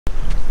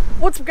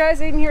What's up guys,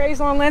 Aiden here, Ace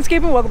Lawn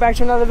Landscaping. Welcome back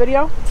to another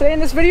video. Today in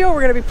this video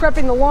we're going to be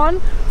prepping the lawn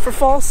for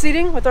fall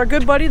seeding with our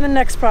good buddy, the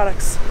N-Ext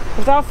Products.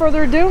 Without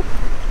further ado,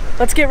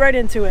 let's get right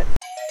into it.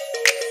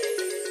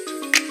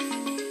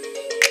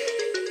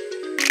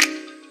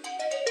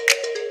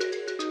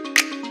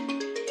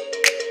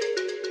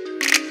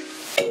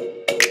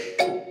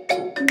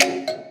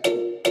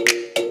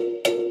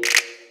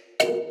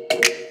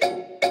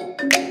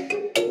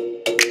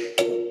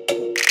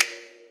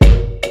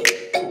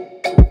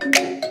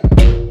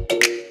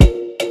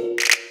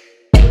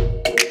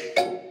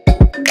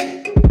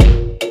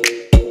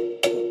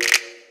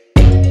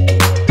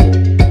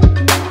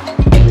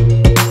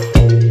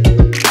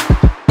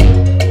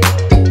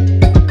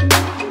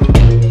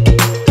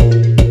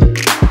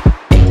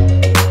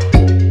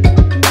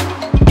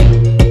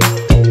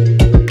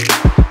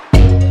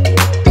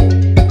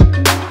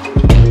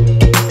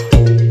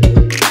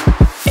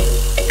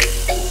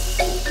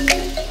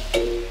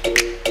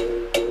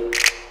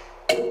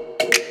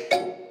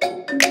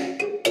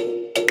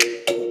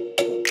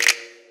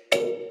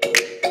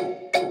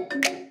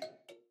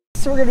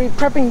 So we're going to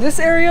be prepping this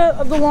area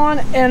of the lawn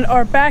and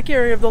our back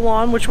area of the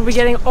lawn, which will be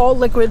getting all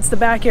liquids, the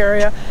back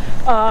area,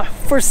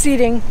 for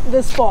seeding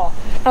this fall.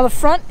 Now the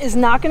front is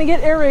not going to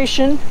get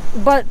aeration,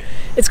 but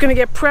it's going to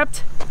get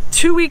prepped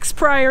 2 weeks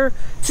prior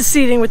to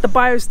seeding with the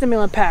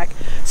Bio-Stimulant pack.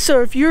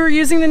 So if you're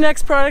using the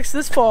N-Ext products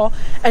this fall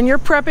and you're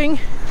prepping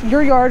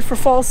your yard for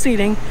fall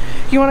seeding,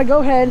 you want to go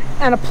ahead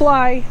and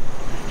apply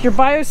your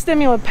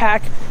Bio-Stimulant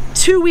pack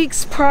 2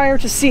 weeks prior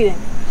to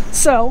seeding.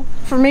 So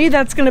for me,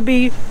 that's going to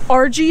be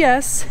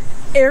RGS,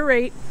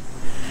 Aerate,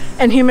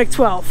 and Humic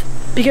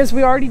 12, because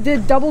we already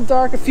did double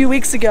dark a few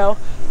weeks ago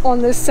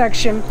on this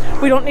section.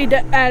 We don't need to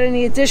add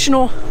any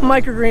additional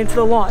microgreen for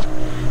the lawn.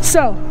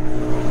 So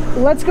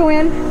let's go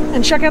in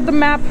and check out the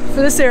map for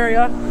this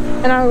area,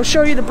 and I will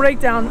show you the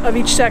breakdown of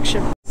each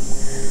section.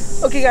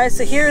 Okay guys,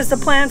 so here's the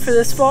plan for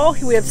this fall.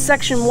 We have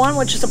section 1,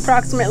 which is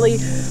approximately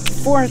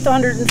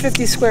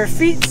 450 square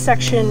feet,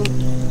 section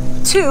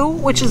 2,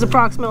 which is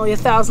approximately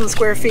 1,000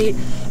 square feet,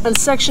 and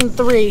section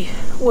 3,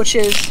 which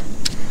is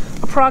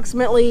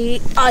approximately,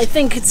 I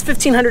think it's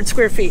 1,500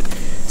 square feet.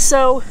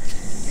 So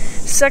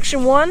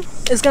section 1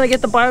 is going to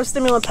get the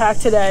Bio-Stimulant pack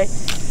today,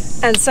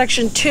 and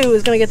section 2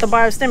 is going to get the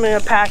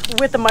Bio-Stimulant pack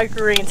with the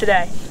microgreen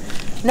today.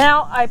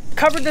 Now I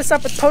covered this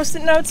up with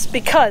post-it notes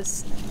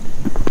because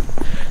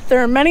there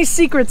are many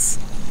secrets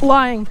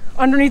lying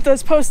underneath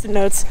those post-it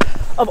notes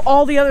of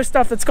all the other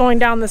stuff that's going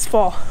down this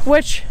fall,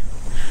 which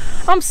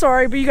I'm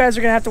sorry, but you guys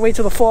are gonna have to wait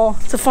till the fall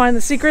to find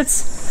the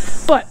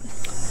secrets. But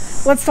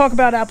let's talk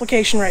about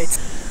application rates.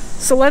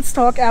 So let's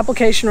talk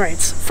application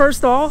rates.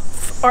 First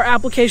off, our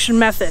application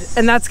method,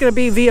 and that's gonna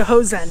be via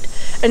hose end.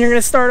 And you're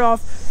gonna start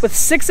off with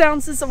 6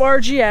 ounces of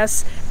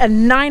RGS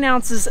and 9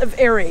 ounces of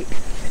Aerate.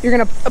 You're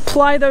gonna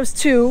apply those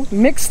two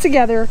mixed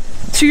together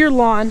to your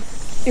lawn.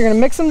 You're gonna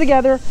mix them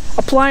together,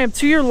 apply them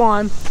to your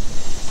lawn,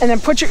 and then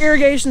put your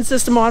irrigation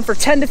system on for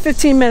 10 to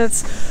 15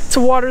 minutes to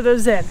water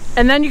those in.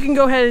 And then you can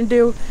go ahead and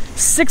do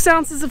 6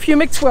 ounces of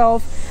Humic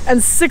 12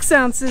 and 6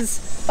 ounces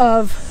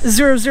of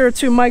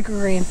 002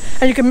 microgreen.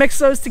 And you can mix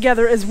those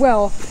together as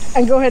well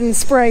and go ahead and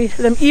spray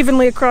them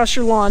evenly across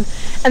your lawn.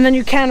 And then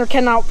you can or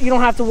cannot, you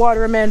don't have to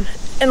water them in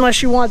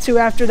unless you want to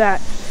after that.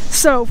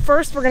 So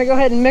first we're gonna go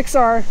ahead and mix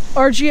our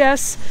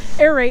RGS,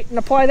 Aerate, and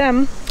apply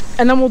them.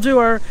 And then we'll do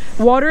our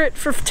water it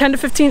for 10 to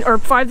 15 or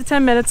 5 to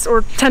 10 minutes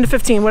or 10 to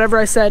 15, whatever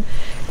I said.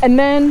 And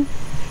then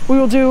we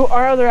will do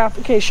our other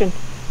application.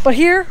 But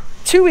here,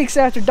 2 weeks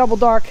after double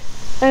dark,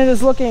 and it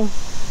is looking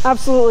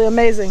absolutely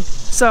amazing.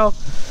 So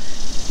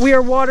we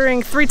are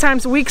watering 3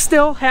 times a week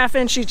still, ½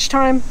 inch each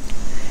time.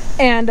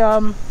 And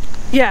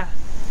yeah.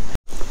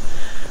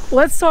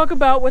 Let's talk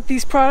about what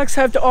these products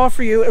have to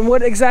offer you and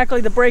what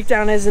exactly the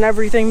breakdown is and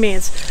everything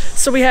means.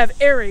 So we have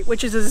Aerate,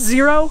 which is a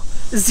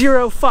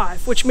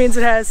 0.05, which means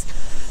it has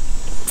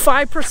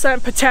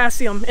 5%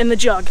 potassium in the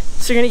jug.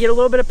 So you're gonna get a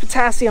little bit of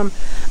potassium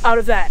out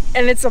of that.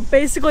 And it's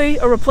basically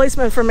a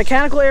replacement for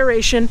mechanical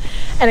aeration,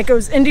 and it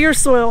goes into your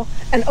soil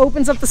and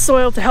opens up the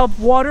soil to help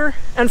water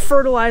and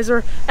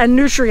fertilizer and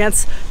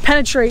nutrients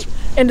penetrate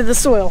into the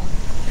soil.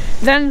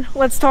 Then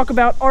let's talk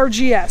about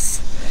RGS,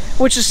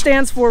 which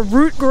stands for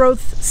Root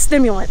Growth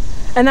Stimulant.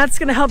 And that's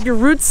gonna help your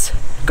roots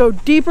go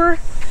deeper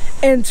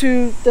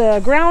into the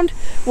ground,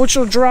 which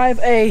will drive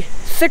a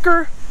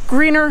thicker,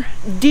 greener,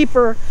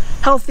 deeper,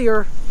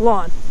 healthier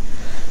lawn.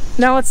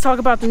 Now let's talk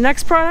about the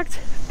next product,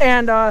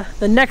 and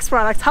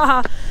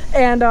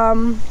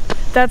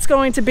that's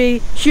going to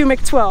be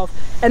Humic 12,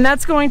 and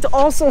that's going to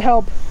also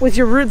help with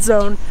your root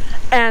zone,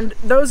 and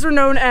those are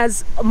known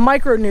as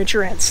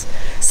micronutrients.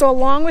 So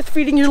along with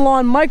feeding your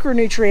lawn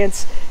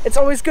micronutrients, it's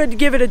always good to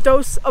give it a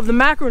dose of the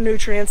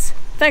macronutrients.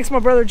 Thanks my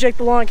brother Jake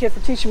the Lawn Kid for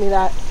teaching me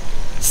that.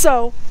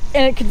 So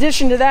in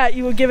addition to that,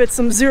 you would give it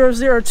some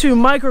 002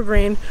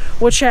 microgreen,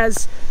 which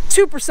has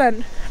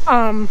 2%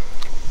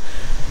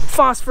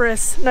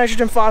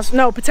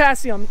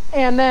 potassium,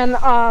 and then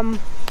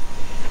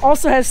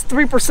also has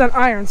 3%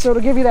 iron, so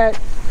it'll give you that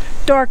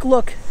dark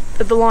look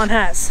that the lawn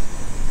has.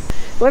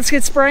 Let's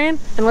get spraying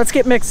and let's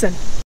get mixing.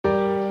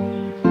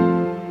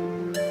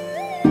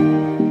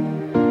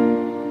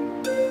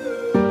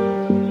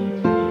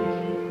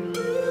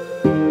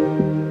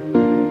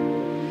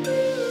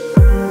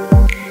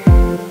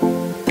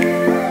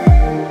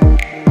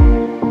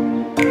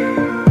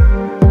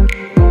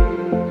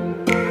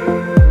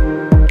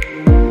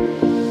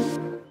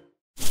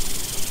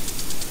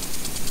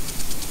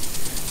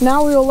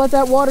 Now we will let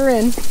that water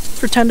in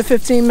for 10 to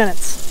 15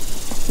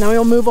 minutes. Now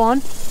we'll move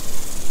on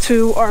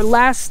to our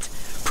last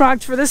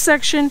product for this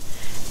section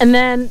and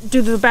then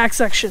do the back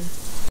section.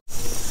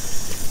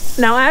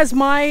 Now as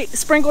my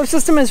sprinkler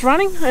system is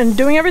running and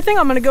doing everything,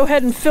 I'm going to go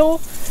ahead and fill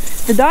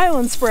the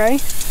dial-in spray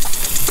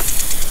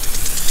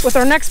with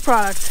our next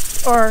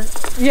product, or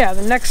yeah,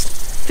 the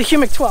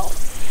Humic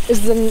 12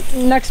 is the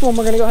next one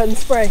we're going to go ahead and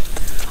spray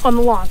on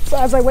the lawn. So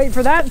as I wait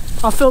for that,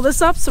 I'll fill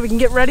this up so we can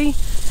get ready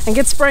and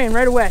get spraying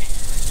right away.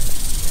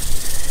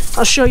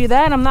 I'll show you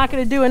that. I'm not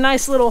going to do a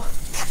nice little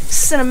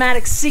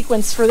cinematic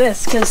sequence for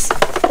this because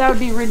that would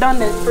be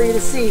redundant for you to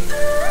see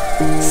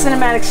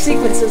cinematic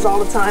sequences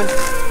all the time.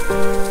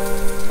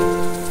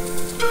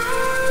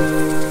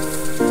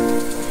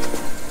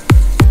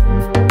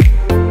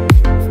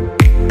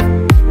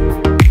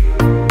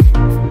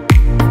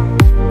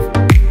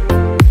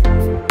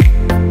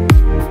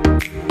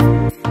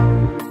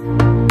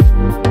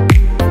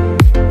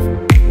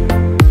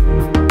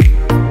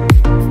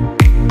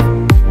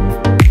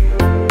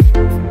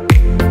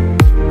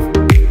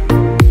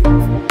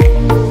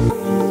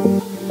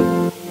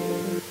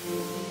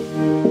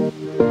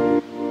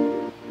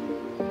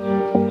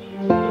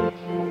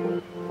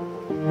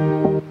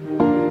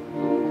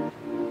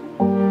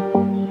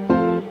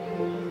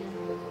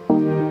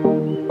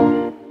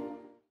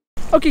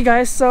 Okay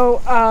guys,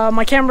 so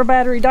my camera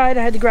battery died.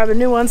 I had to grab a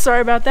new one. Sorry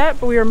about that,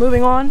 but we are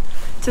moving on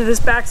to this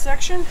back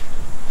section,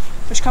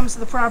 which comes to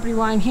the property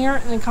line here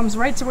and then comes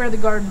right to where the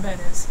garden bed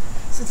is.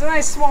 So it's a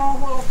nice small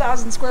little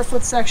 1,000 square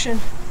foot section.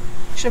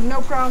 Should have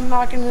no problem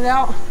knocking it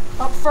out.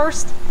 Up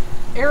first,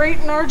 aerate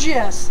and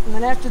RGS, and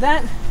then after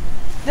that,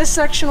 this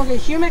section will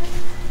get Humic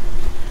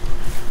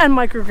and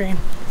Microgreene.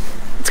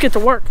 Let's get to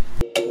work.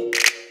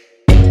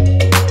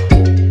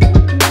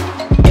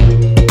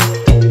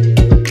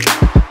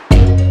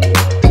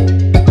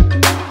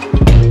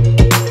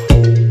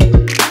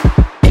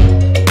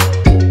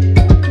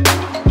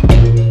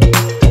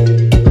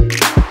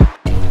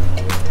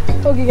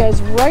 Okay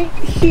guys, right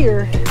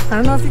here, I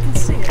don't know if you can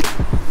see it.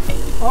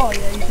 Oh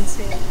yeah, you can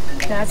see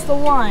it. That's the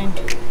line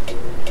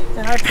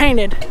that I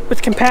painted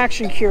with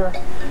compaction cure.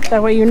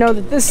 That way you know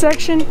that this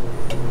section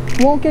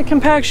won't get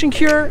compaction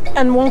cure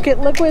and won't get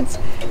liquids,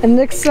 and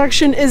this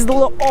section is the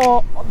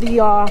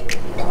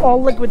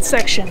all liquid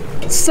section.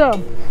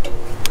 So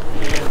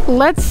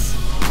let's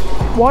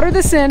water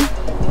this in,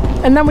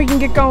 and then we can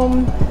get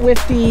going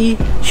with the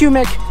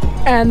Humic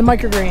and the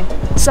Microgreene.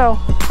 So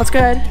let's go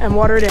ahead and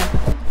water it in.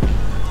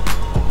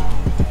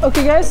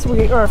 Okay guys,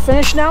 we are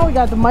finished now. We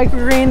got the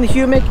Microgreene, the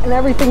Humic, and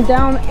everything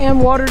down and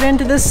watered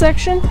into this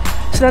section.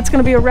 So that's going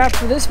to be a wrap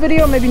for this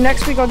video. Maybe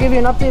next week I'll give you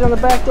an update on the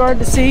backyard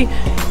to see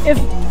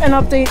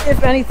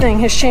if anything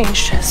has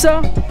changed.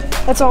 So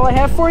that's all I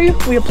have for you.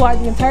 We applied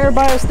the entire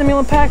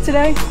Bio-Stimulant pack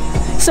today.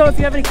 So if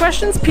you have any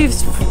questions,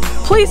 please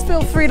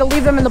feel free to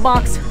leave them in the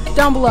box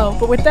down below.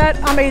 But with that,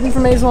 I'm Aiden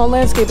from Aiden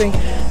Landscaping.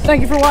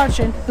 Thank you for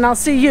watching, and I'll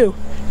see you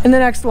in the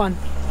next one.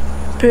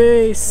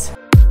 Peace.